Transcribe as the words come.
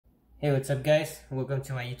Hey, what's up guys? Welcome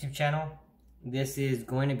to my YouTube channel. This is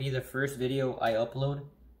going to be the first video I upload,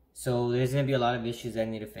 so there's going to be a lot of issues I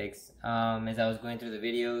need to fix. As I was going through the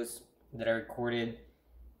videos that I recorded,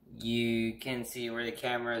 you can see where the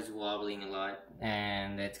camera is wobbling a lot,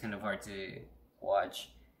 and it's kind of hard to watch.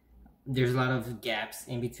 There's a lot of gaps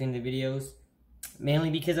in between the videos, mainly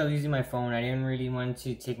because I was using my phone. I didn't really want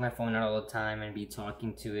to take my phone out all the time and be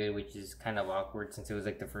talking to it, which is kind of awkward since it was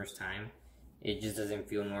like the first time. It just doesn't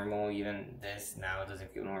feel normal. Even this now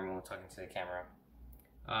doesn't feel normal talking to the camera.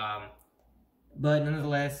 But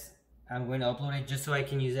nonetheless, I'm going to upload it just so I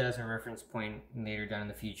can use it as a reference point later down in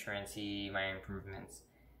the future and see my improvements.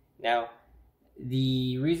 Now,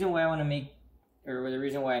 the reason why I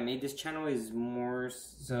made this channel is more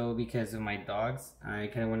so because of my dogs. I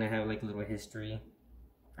kind of want to have like a little history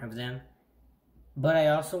of them. But I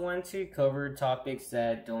also want to cover topics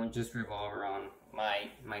that don't just revolve around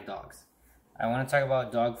my dogs. I want to talk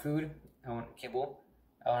about dog food. I want kibble.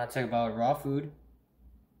 I want to talk about raw food.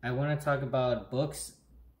 I want to talk about books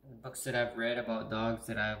that I've read about dogs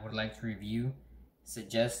that I would like to review,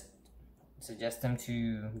 suggest them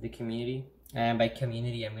to the community. And by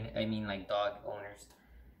community, I mean like dog owners.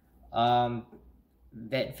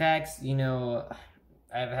 Vet facts. You know,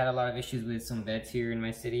 I've had a lot of issues with some vets here in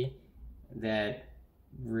my city that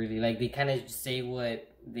really they kind of say what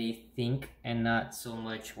they think and not so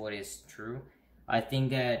much what is true. I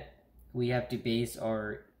think that we have to base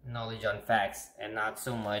our knowledge on facts and not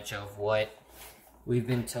so much of what we've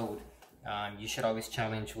been told. You should always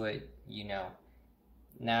challenge what you know.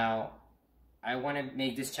 Now, I want to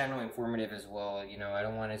make this channel informative as well. You know, I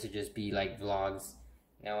don't want it to just be like vlogs.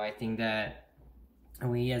 No, I think that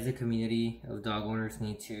we as a community of dog owners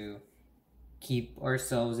need to keep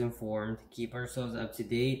ourselves informed, keep ourselves up to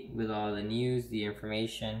date with all the news, the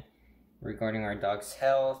information regarding our dogs'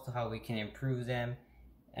 health, how we can improve them,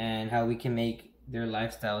 and how we can make their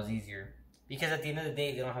lifestyles easier. Because at the end of the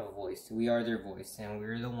day, they don't have a voice. We are their voice, and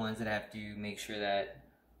we're the ones that have to make sure that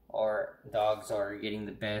our dogs are getting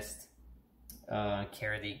the best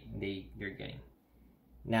care they're getting.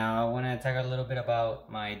 Now, I want to talk a little bit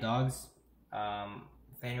about my dogs.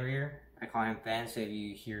 Fenrir, I call him Fen, so if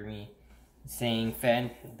you hear me saying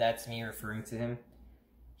Fen, that's me referring to him.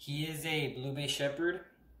 He is a Blue Bay Shepherd.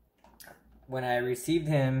 When I received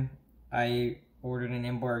him, I ordered an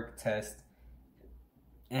embark test,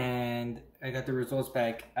 and I got the results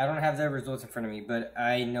back. I don't have the results in front of me, but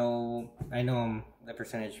I know the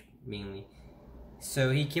percentage mainly. So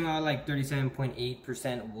he came out like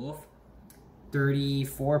 37.8% wolf,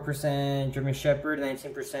 34% German Shepherd,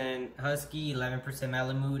 19% Husky, 11%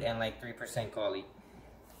 Malamute, and like 3% Collie.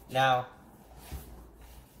 Now,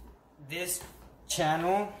 this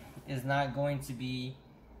channel is not going to be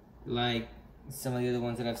like some of the other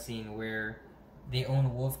ones that I've seen where they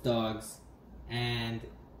own wolf dogs and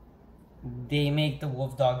they make the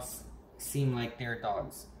wolf dogs seem like they're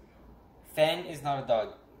dogs. Fen is not a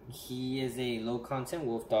dog. He is a low content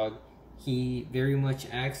wolf dog. He very much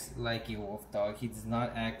acts like a wolf dog. He does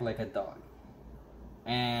not act like a dog.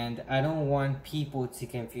 And I don't want people to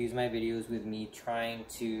confuse my videos with me trying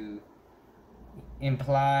to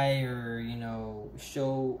imply or, you know,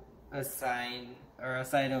 show a sign or a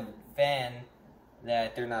side of Fen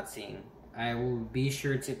that they're not seeing. I will be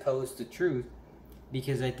sure to post the truth,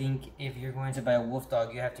 because I think if you're going to buy a wolf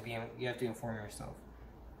dog, you have to inform yourself.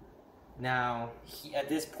 Now, at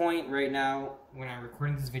this point right now, when I'm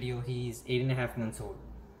recording this video, he's 8.5 months old.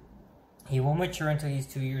 He won't mature until he's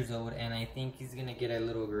 2 years old, and I think he's gonna get a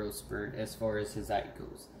little growth spurt as far as his height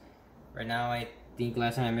goes. Right now, I think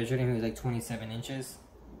last time I measured him, he was like 27 inches,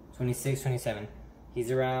 26, 27. He's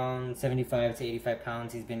around 75 to 85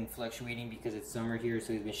 pounds. He's been fluctuating because it's summer here,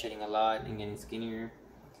 so he's been shedding a lot and getting skinnier.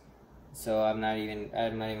 So I'm not even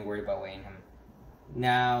worried about weighing him.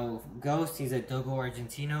 Now, Ghost, he's a Dogo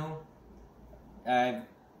Argentino. I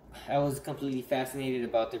was completely fascinated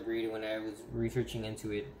about the breed when I was researching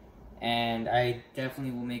into it, and I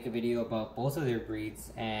definitely will make a video about both of their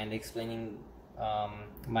breeds and explaining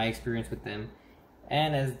my experience with them,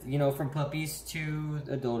 and as you know, from puppies to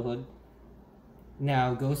adulthood.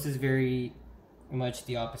 Now, Ghost is very much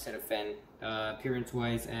the opposite of Fen,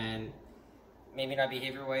 appearance-wise, and maybe not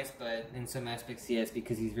behavior-wise, but in some aspects, yes,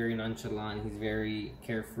 because he's very nonchalant. He's very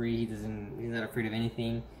carefree. He's not afraid of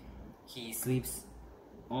anything. He sleeps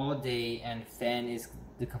all day, and Fen is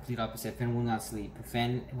the complete opposite. Fen will not sleep.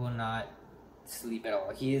 Fen will not sleep at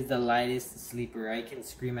all. He is the lightest sleeper. I can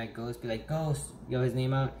scream at Ghost, be like, Ghost, yell his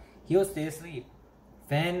name out. He'll stay asleep.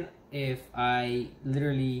 Fen, if I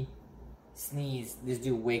literally sneeze, this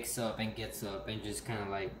dude wakes up and gets up and just kind of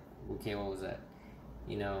like, okay, what was that?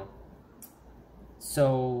 You know?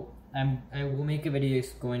 So I will make a video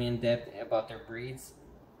going in depth about their breeds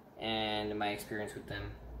and my experience with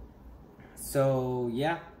them. So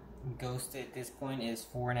yeah, Ghost at this point is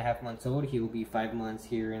 4.5 months old. He will be 5 months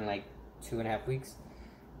here in like 2.5 weeks.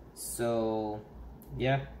 So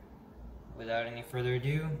yeah, without any further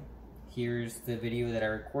ado, here's the video that I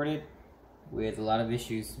recorded with a lot of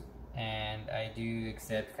issues, and I do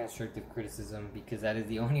accept constructive criticism because that is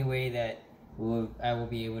the only way that I will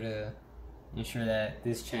be able to ensure that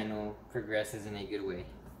this channel progresses in a good way.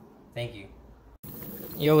 Thank you.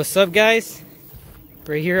 Yo, what's up guys?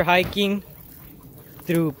 We're here hiking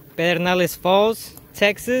through Pedernales Falls,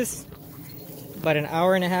 Texas, about an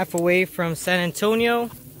hour and a half away from San Antonio.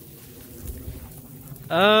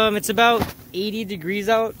 It's about 80 degrees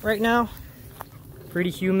out right now, pretty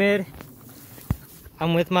humid.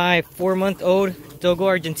 I'm with my 4-month-old Dogo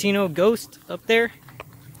Argentino Ghost up there.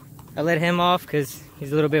 I let him off because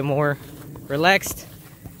he's a little bit more relaxed.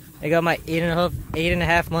 I got my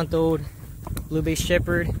 8.5-month-old blue-based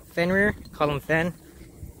shepherd Fenrir, call him Fen.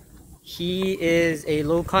 He is a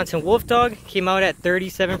low content wolf dog. Came out at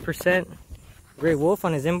 37% gray wolf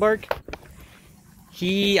on his embark.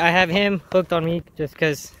 I have him hooked on me just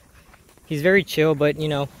because he's very chill, but you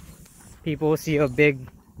know, people will see a big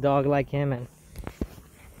dog like him and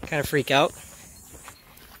kind of freak out.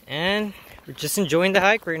 And we're just enjoying the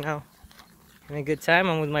hike right now. Having a good time.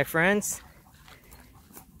 I'm with my friends.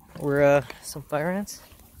 We're some fire ants.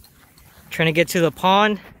 Trying to get to the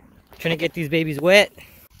pond. Trying to get these babies wet.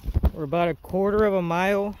 We're about 1/4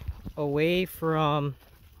 mile away from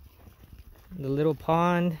the little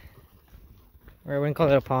pond. Or I wouldn't call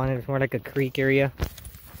it a pond, it's more like a creek area.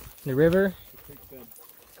 The river.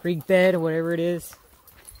 Creek bed, whatever it is.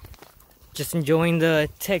 Just enjoying the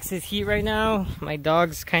Texas heat right now. My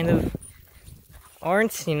dogs kind of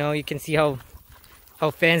aren't. You know, you can see how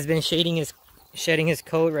Fan's been shedding his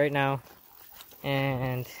coat right now.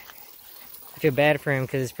 And I feel bad for him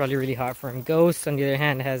because it's probably really hot for him. Ghost, on the other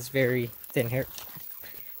hand, has very thin hair.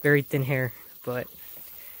 Very thin hair. But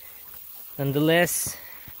nonetheless,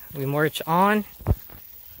 we march on.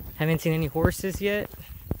 Haven't seen any horses yet.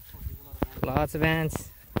 Lots of ants.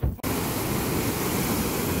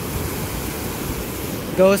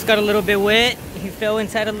 Ghost got a little bit wet. He fell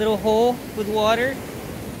inside a little hole with water.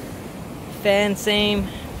 Fan, same.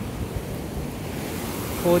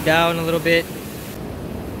 Cooled down a little bit.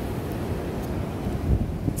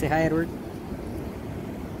 Say hi, Edward.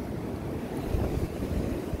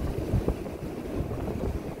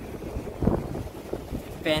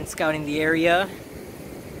 Fan scouting the area.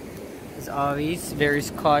 As always, very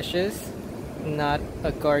cautious. Not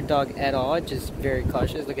a guard dog at all, just very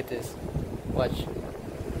cautious. Look at this. Watch.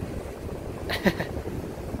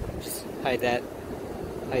 Just hide that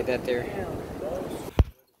there.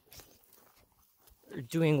 We're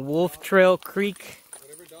doing Wolf Trail Creek.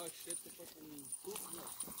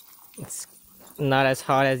 It's not as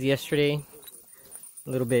hot as yesterday. A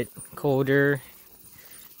little bit colder.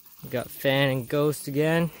 We got Fan and Ghost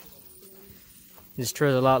again. This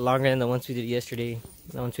trail is a lot longer than the ones we did yesterday.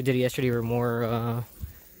 The ones we did yesterday were more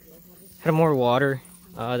had more water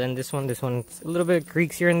than this one. This one's a little bit of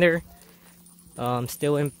creeks here and there.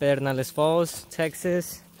 Still in Pedernales Falls,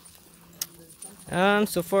 Texas.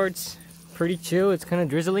 So far it's pretty chill. It's kind of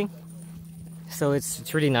drizzling, so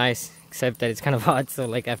it's really nice. Except that it's kind of hot. So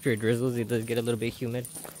like after it drizzles, it does get a little bit humid.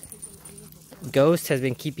 Ghost has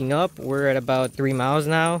been keeping up. We're at about 3 miles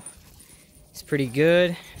now. It's pretty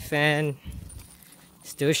good. Fan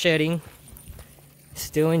still shedding,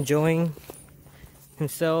 still enjoying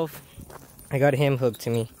himself. I got him hooked to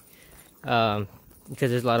me because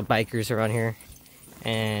there's a lot of bikers around here,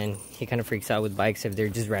 and he kind of freaks out with bikes if they're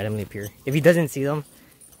just randomly appear. If he doesn't see them,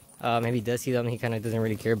 maybe he does see them, he kind of doesn't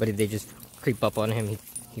really care, but if they just creep up on him,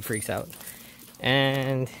 he freaks out.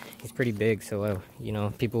 And he's pretty big, so you know,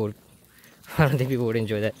 I don't think people would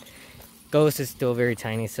enjoy that. Ghost is still very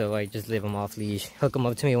tiny, so I just leave him off leash. Hook him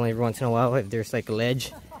up to me every once in a while if there's like a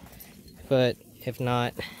ledge, but if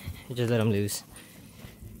not, I just let him loose.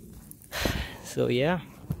 So yeah,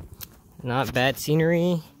 not bad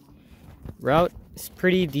scenery. Route is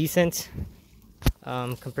pretty decent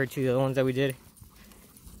compared to the other ones that we did,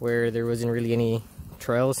 where there wasn't really any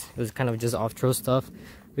trails. It was kind of just off-trail stuff,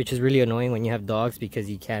 which is really annoying when you have dogs because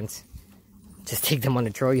you can't just take them on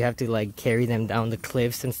the trail. You have to like carry them down the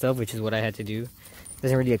cliffs and stuff, which is what I had to do. It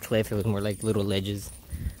wasn't really a cliff, it was more like little ledges.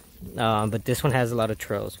 But this one has a lot of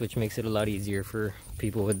trails, which makes it a lot easier for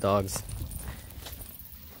people with dogs.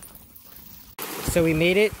 So we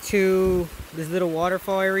made it to this little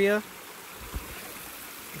waterfall area.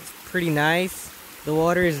 It's pretty nice. The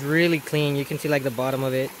water is really clean. You can see like the bottom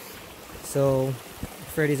of it. So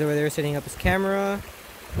Freddy's over there setting up his camera.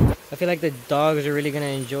 I feel like the dogs are really gonna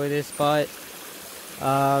enjoy this spot.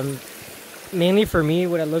 Mainly for me,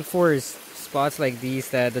 what I look for is spots like these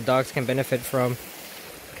that the dogs can benefit from,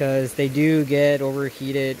 because they do get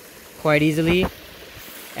overheated quite easily,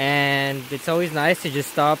 and it's always nice to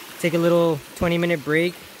just stop, take a little 20-minute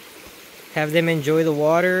break, have them enjoy the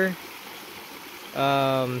water,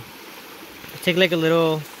 take like a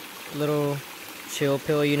little chill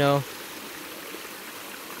pill, you know.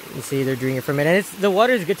 You see they're drinking from it, and the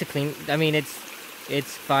water is good to clean. I mean, it's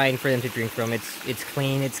fine for them to drink from. It's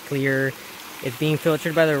clean, it's clear, it's being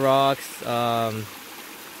filtered by the rocks.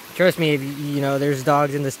 Trust me, if, you know, there's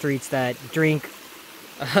dogs in the streets that drink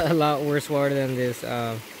a lot worse water than this,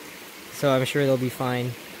 so I'm sure they'll be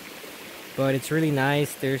fine. But it's really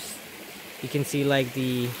nice. You can see like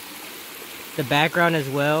the background as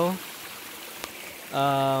well.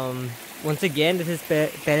 Once again, this is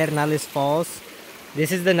Pedernales Falls.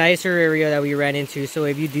 This is the nicer area that we ran into. So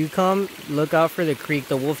if you do come, look out for the creek,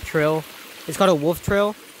 the Wolf Trail. It's called a Wolf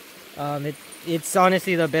Trail. It's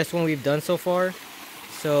honestly the best one we've done so far.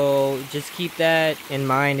 So just keep that in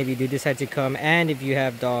mind if you do decide to come, and if you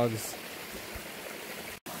have dogs.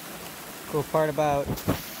 Cool part about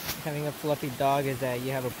having a fluffy dog is that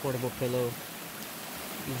you have a portable pillow.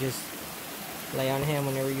 You just lay on him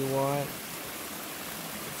whenever you want.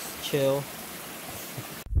 It's chill.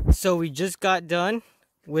 So we just got done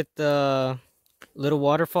with the little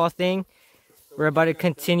waterfall thing. We're about to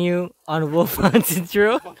continue on Wolf Mountain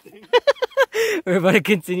Trail. We're about to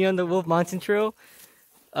continue on the Wolf Mountain Trail.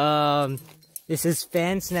 This is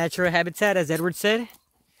Fan's natural habitat, as Edward said,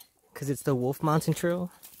 because it's the Wolf Mountain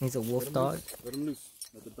Trail. He's a wolf dog. Let him loose.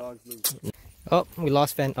 Let the dogs loose. Oh, we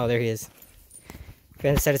lost Fan. Oh, there he is.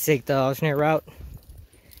 Fan decided to take the alternate route.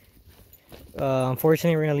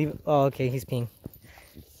 Unfortunately, we're gonna leave. Oh, okay, he's peeing.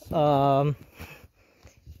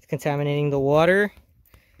 It's contaminating the water,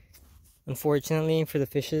 unfortunately, for the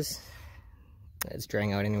fishes. It's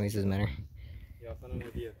drying out anyways, doesn't matter. Yeah, I found an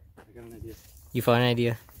idea. I got an idea. You found an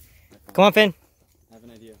idea? Come on, Finn. I have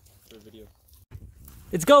an idea for a video.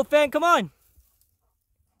 Let's go, Finn, come on!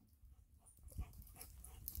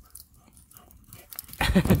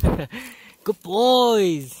 Good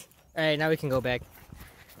boys! Alright, now we can go back.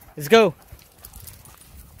 Let's go!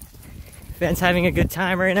 Ben's having a good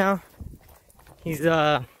time right now. He's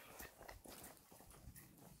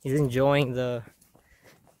enjoying the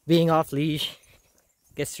being off leash.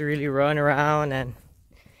 Gets to really run around and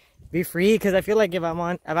be free, because I feel like if I'm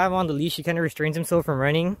on the leash, he kind of restrains himself from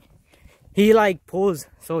running. He like pulls,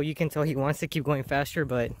 so you can tell he wants to keep going faster,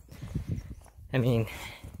 but I mean,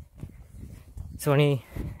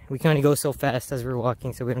 we can only go so fast as we're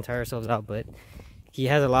walking, so we don't tire ourselves out. But he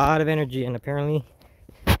has a lot of energy, and apparently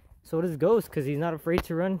so does Ghost, because he's not afraid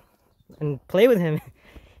to run and play with him.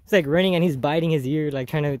 It's like running and he's biting his ear, like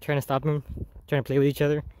trying to stop him, trying to play with each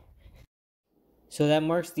other. So that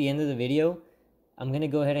marks the end of the video. I'm gonna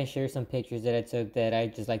go ahead and share some pictures that I took that I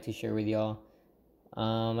just like to share with y'all.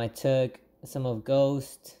 I took some of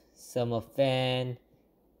Ghost, some of Fan.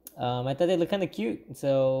 I thought they looked kind of cute,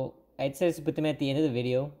 so I decided to put them at the end of the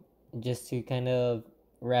video just to kind of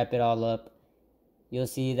wrap it all up. You'll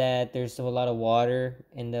see that there's a lot of water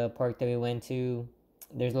in the park that we went to.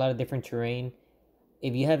 There's a lot of different terrain.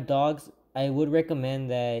 If you have dogs, I would recommend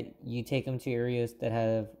that you take them to areas that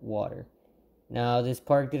have water. Now, this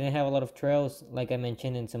park didn't have a lot of trails, like I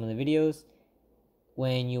mentioned in some of the videos,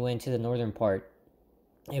 when you went to the northern part.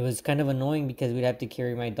 It was kind of annoying because we'd have to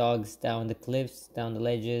carry my dogs down the cliffs, down the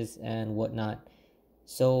ledges, and whatnot.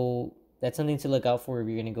 So that's something to look out for if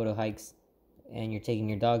you're going to go to hikes and you're taking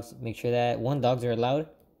your dogs. Make sure that, one, dogs are allowed,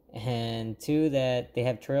 and two, that they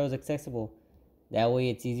have trails accessible. That way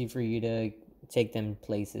it's easy for you to take them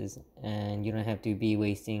places and you don't have to be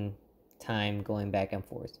wasting time going back and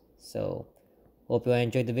forth. So hope you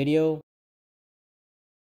enjoyed the video.